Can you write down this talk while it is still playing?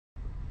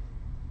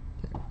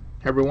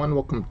Hey everyone,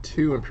 welcome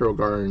to Imperial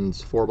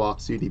Gardens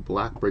 4-box UD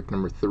Black break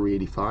number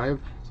 385.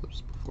 So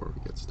just before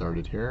we get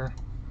started here,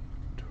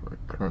 to our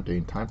current date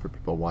and time for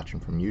people watching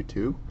from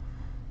YouTube.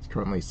 It's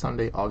currently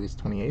Sunday,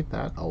 August 28th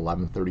at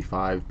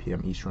 11:35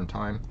 p.m. Eastern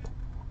Time.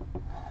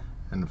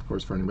 And of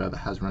course, for anybody that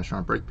has registered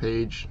on our break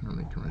page, you can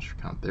register your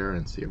account there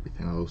and see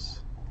everything else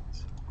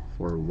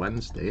for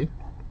Wednesday.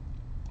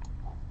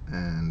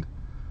 And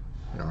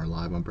we are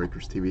live on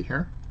Breakers TV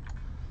here.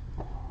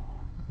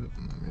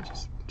 Let me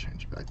just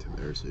change it back to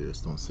there so you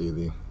just don't see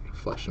the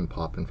reflection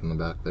popping from the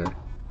back there.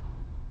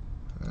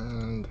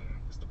 And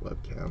the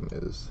webcam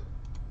is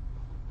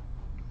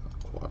not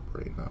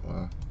cooperating that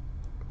well.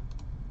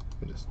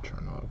 Let me just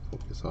turn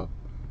autofocus up.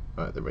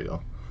 Alright, there we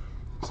go.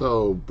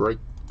 So break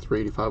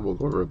 385, we'll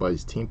go over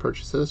everybody's team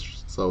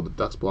purchases. So the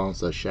Ducks belongs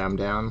to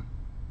Shamdam,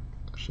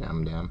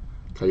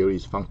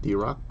 Coyotes Funk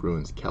D-Rock,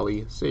 Bruins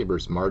Kelly,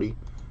 Sabres Marty,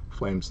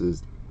 Flames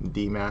is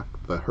D-Mac,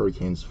 the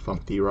Hurricanes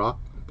Funk D-Rock,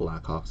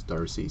 Blackhawks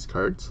Darcy's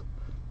Cards,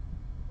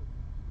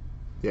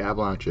 the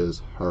Avalanche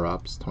is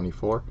Haraps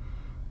 24,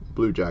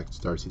 Blue Jackets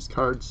Darcy's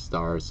Cards,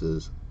 Stars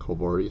is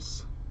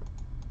Kovorius,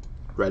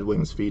 Red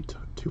Wings Feed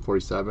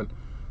 247,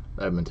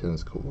 Edmonton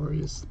is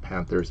Kovorius,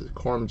 Panthers is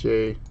Corm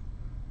J,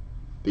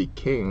 the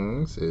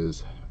Kings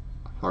is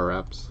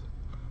Haraps,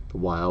 the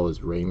Wild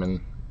is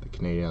Raymond, the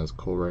Canadiens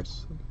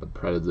Kovorius, the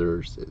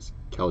Predators is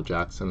Kel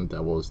Jackson,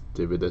 Devils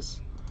Dividis,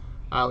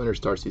 Islanders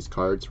Darcy's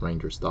Cards,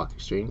 Rangers Stock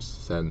Exchange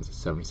sends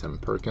 77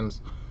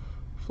 Perkins,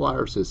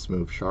 Flyers is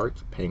Smooth Shark,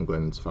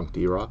 Penguins Funk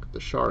D-Rock, the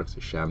Sharks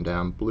is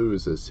Shamdam,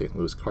 Blues is St.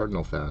 Louis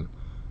Cardinal fan,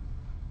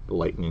 the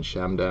Lightning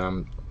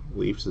Shamdam,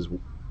 Leafs is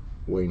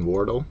Wayne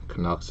Wardle,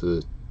 Canucks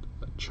is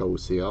Chow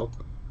Ciel,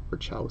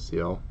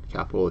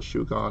 Capital is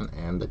Shugon,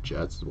 and the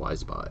Jets is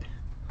Wise By.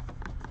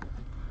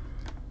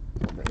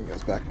 I'll bring you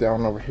guys back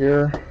down over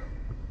here.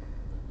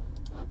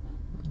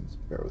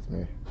 Just bear with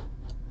me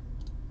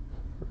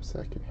for a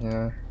second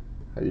here.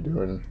 How you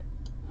doing,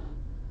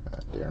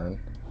 Darren?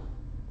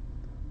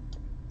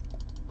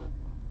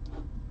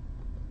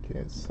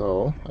 Okay,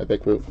 so I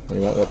think we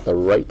went with the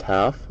right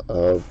half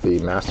of the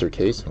master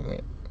case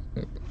when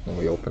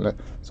we open it.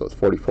 So it's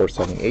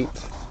 4478.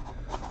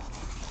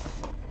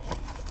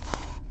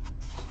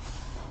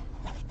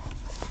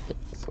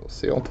 So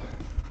sealed.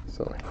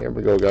 So here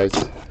we go, guys.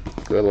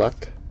 Good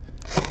luck.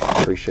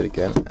 Appreciate it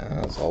again,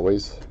 as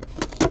always.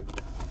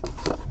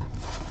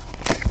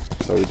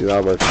 So we do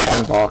have our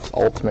 10-box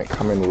ultimate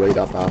coming right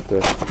up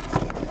after.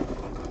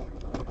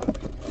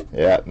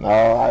 Yeah, no,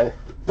 I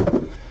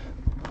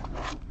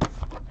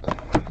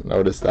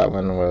noticed that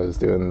when I was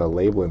doing the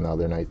labeling the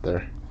other night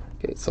there.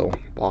 Okay, so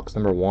box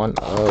number 1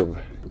 of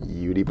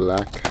UD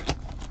Black.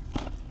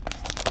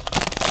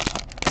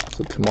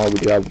 So tomorrow we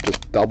do have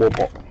just double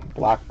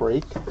black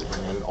break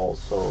and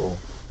also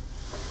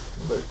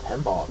another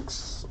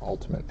 10-box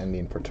ultimate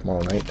ending for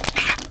tomorrow night.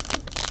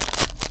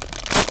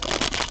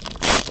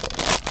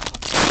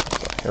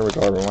 Here we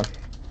go, everyone.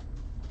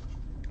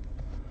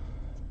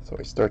 So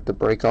we start the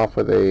break off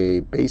with a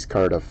base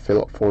card of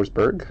Philip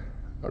Forsberg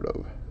out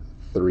of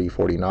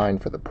 349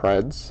 for the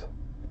Preds.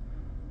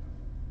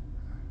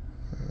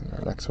 And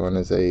our next one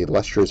is a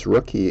illustrious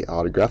rookie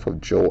autograph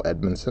of Joel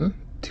Edmondson,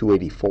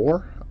 284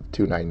 of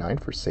 299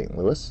 for St.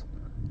 Louis,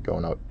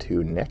 going out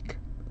to Nick.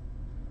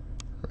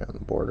 Around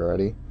the board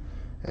already.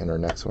 And our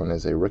next one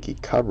is a rookie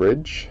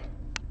coverage.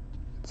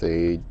 It's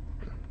a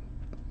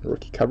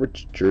rookie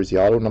coverage jersey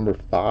auto number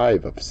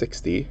 5 of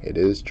 60. It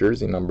is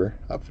jersey number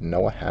of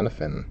Noah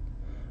Hannafin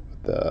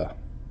with the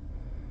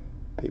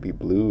baby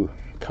blue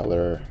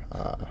color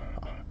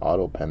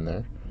auto pen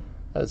there.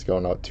 That is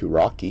going out to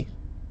Rocky.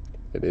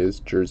 It is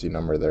jersey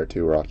number there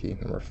too, Rocky,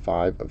 number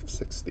 5 of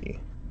 60.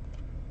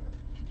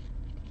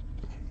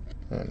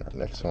 And our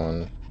next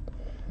one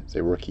is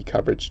a rookie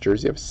coverage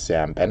jersey of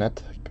Sam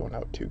Bennett, going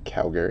out to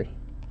Calgary,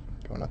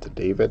 going out to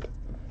David.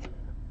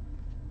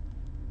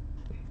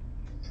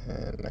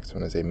 And next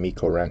one is a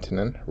Mikko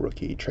Rantanen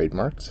rookie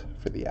trademarks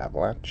for the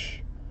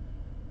Avalanche.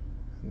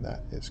 And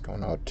that is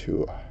going out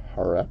to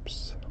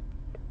Haraps.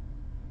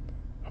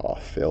 Oh,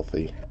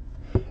 filthy.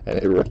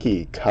 And a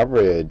rookie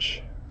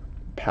coverage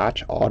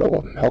patch auto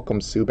of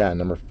Malcolm Subban,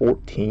 number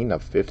 14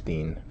 of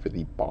 15 for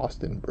the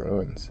Boston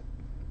Bruins.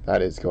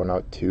 That is going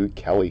out to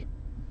Kelly.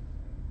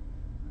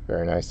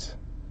 Very nice.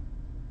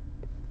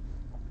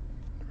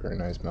 Very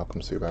nice Malcolm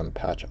Subban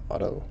patch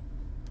auto.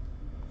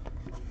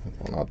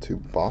 Going out to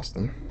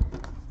Boston.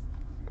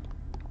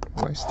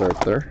 Nice start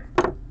there.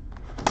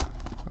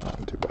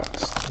 On to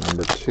box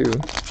number 2.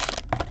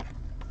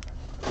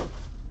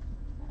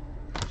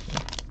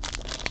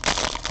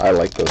 I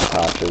like those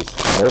patches.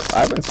 I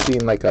haven't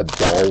seen like a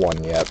dull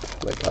one yet,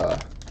 like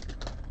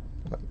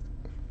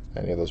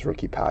any of those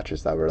rookie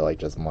patches that were like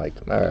just meh.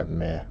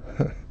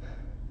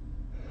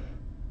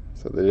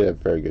 So they did a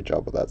very good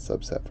job with that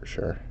subset for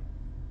sure.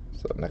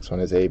 So next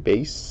one is a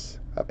base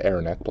of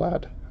Aaron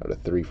Ekblad out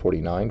of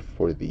 349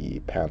 for the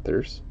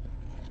Panthers.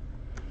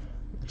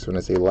 Next one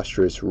is a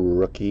illustrious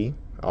rookie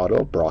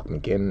auto, Brock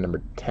McGinn,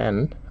 number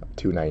 10 of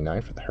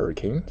 299 for the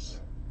Hurricanes.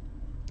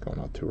 Going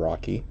out to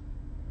Rocky.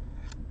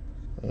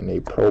 And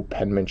a pro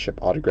penmanship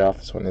autograph.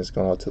 This one is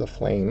going out to the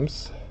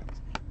Flames.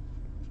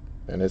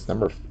 And it's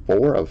number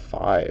 4 of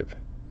 5.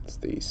 It's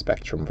the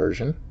Spectrum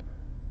version.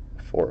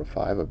 4 of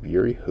 5 of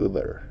Jiri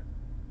Hudler.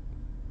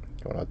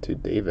 Going out to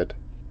David.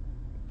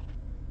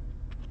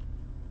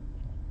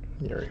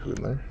 Jiri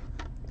Hudler.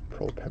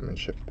 Pro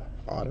penmanship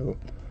auto.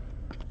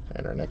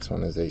 And our next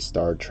one is a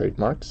Star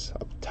Trademarks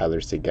of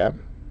Tyler Seguin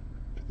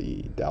for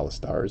the Dallas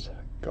Stars.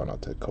 Going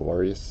out to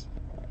Kowarius.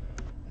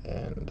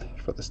 And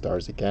for the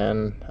Stars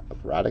again,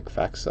 Radek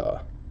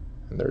Faksa.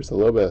 And there's a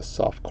little bit of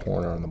soft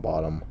corner on the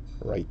bottom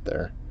right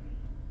there.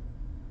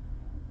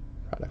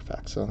 Radek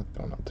Faksa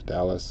going out to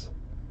Dallas.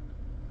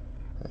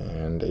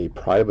 And a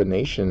Pride of a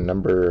Nation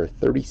number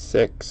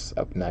 36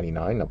 of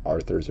 99 of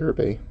Arthur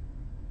Zerbe.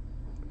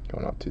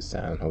 Going out to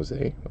San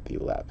Jose with the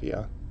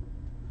Latvia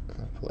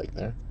flag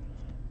there.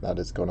 That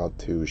is going out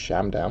to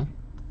Shamdam.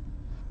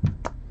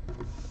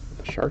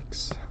 The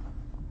Sharks.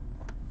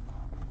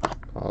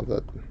 All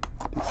the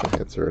decent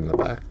hits are in the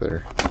back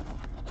there.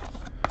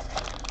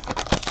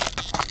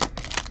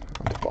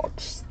 On to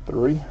box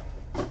 3.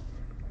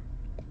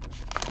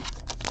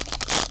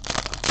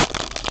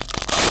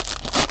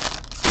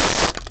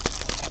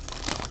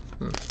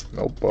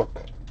 No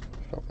book.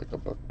 Felt like a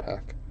book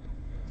pack.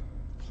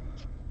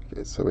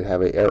 Okay, so we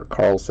have a Erik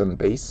Karlsson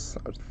base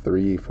of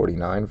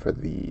 349 for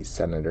the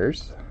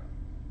Senators.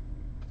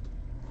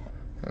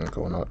 And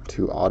going out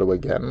to Ottawa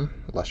again,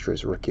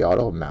 illustrious rookie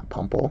auto, Matt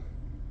Pumpel,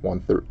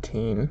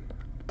 113,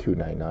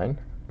 299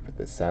 for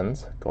the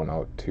Sens. Going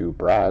out to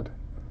Brad,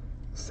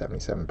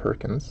 77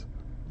 Perkins.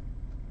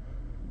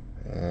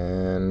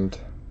 And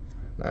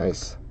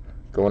nice.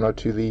 Going out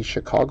to the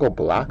Chicago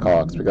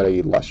Blackhawks, we got a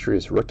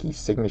illustrious rookie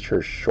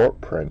signature short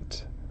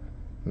print,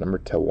 number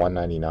to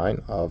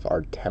 199 of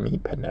Artemi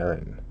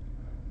Panarin.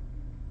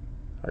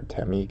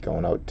 Artemi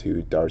going out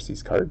to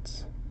Darcy's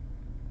Cards.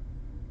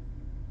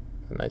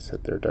 A nice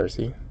hit there,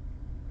 Darcy.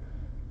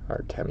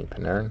 Artemi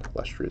Panarin,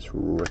 illustrious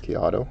rookie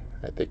auto.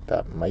 I think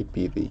that might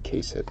be the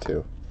case hit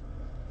too.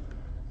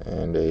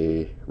 And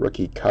a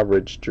rookie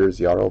coverage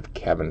jersey auto of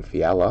Kevin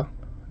Fiala,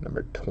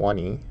 number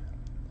 20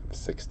 of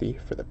 60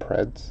 for the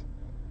Preds.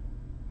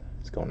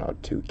 It's going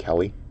out to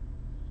Kelly.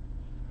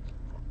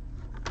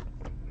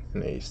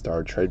 And a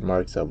Star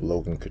Trademarks of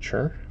Logan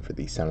Couture for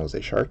the San Jose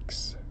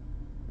Sharks.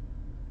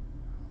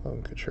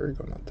 Logan Couture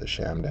going out to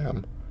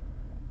Shamdam.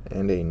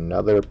 And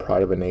another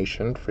Pride of a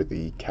Nation for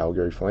the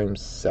Calgary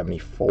Flames,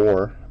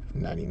 74 of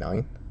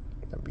 99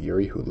 of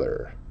Jiri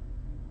Hudler.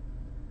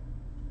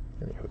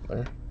 Jiri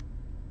Hudler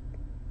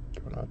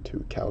going out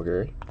to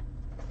Calgary.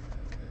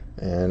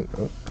 And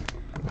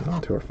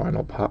on to our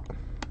final pop.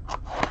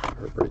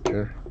 Our break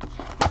here.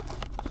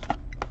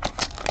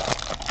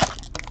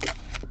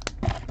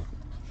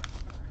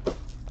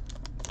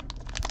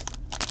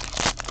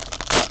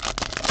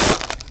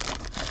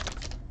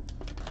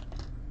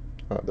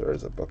 Oh, there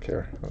is a book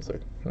here. I was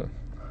like,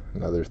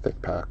 another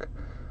thick pack.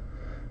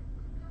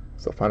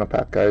 So final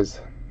pack,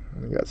 guys.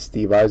 We got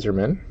Steve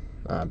Yzerman,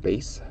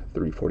 base,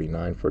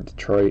 349 for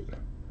Detroit.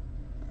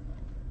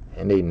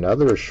 And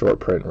another short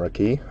print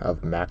rookie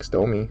of Max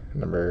Domi,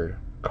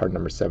 card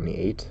number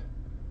 78.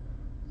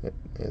 It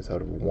is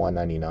out of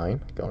 199,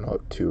 going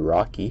out to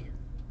Rocky.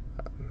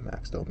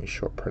 Max Domi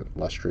short print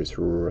illustrious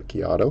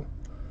rookie auto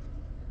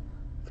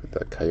for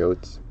the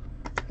Coyotes.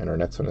 And our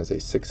next one is a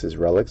Sixes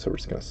relic, so we're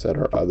just going to set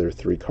our other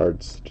 3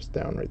 cards just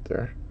down right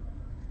there,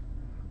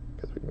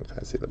 because we can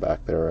kind of see the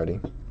back there already.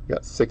 We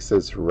got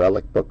Sixes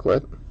relic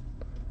booklet,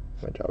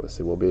 which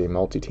obviously will be a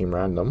multi-team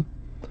random.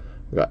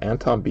 We got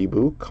Anton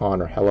Bibu,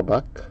 Connor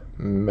Hellebuck,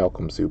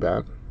 Malcolm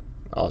Subban,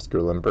 Oscar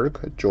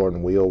Lindberg,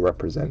 Jordan Wheel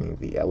representing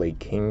the LA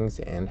Kings,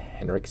 and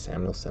Henrik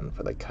Samuelsson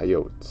for the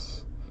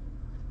Coyotes.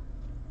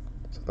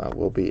 So that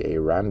will be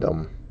a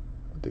random.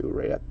 We'll do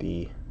right at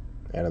the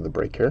end of the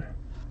break here.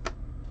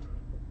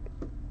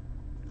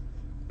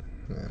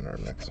 And our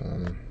next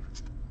one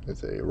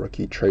is a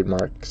rookie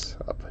trademarks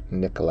of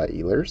Nikolai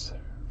Ehlers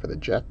for the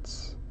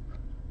Jets.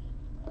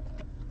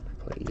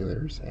 Nikolai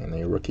Ehlers, and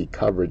a rookie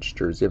coverage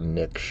jersey of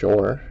Nick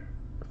Shore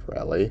for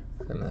LA.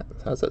 And that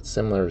has that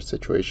similar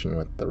situation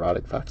with the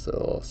Radek Faksa, a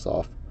little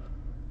soft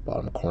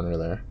bottom corner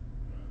there.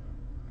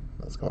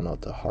 That's going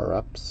out to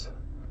Harups.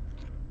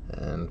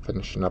 And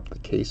finishing up the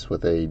case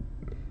with a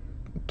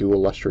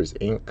dual lustrous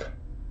ink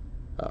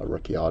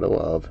rookie auto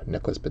of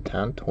Nicholas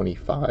Batin,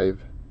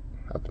 25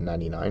 of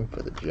 99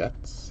 for the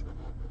Jets.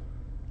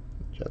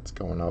 Jets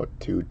going out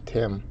to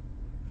Tim,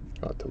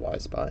 out to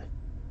Y-Spy.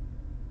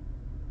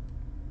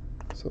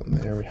 So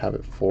there we have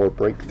it for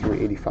break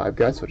 385,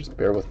 guys. So just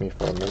bear with me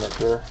for a minute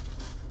here.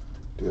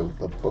 Do have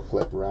the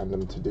booklet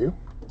random to do.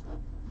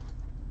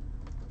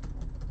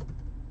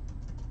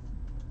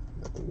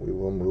 Then we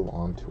will move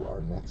on to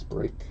our next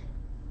break.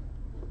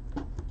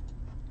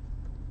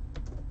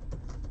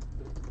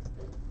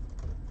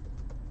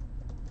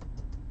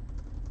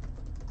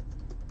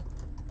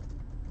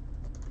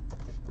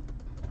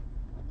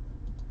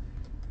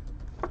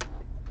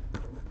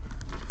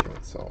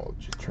 So I'll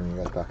just turn you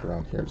guys back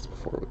around here just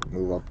before we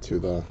move up to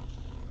the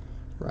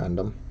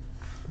random.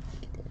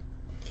 Get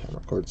the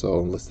camera Discord. So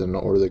listed in the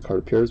order the card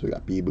appears, we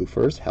got Bibu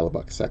first,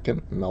 Hellebuck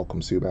second,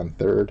 Malcolm Subban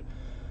third,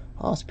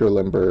 Oscar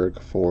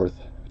Lindberg fourth,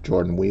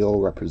 Jordan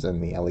Wheel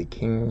representing the LA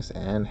Kings,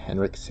 and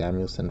Henrik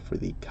Samuelsson for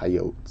the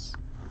Coyotes.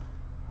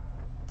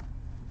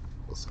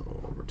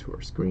 So over to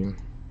our screen.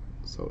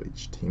 So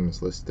each team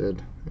is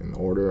listed in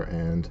order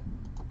and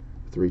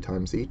 3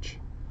 times each.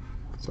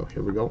 So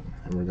here we go,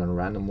 and we're going to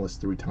random list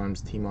 3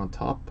 times team on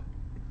top.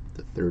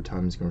 The 3rd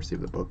time is going to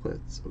receive the booklet,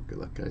 so good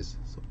luck, guys.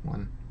 So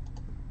 1,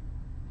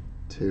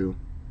 2,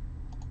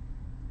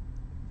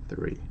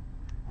 3.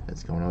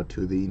 It's going out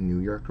to the New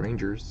York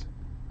Rangers,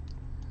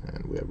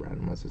 and we have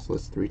randomized this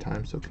list 3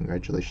 times, so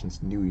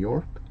congratulations, New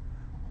York.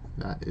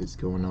 That is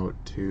going out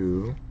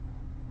to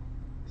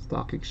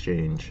Stock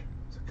Exchange,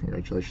 so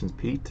congratulations,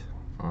 Pete,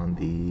 on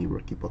the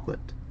rookie booklet.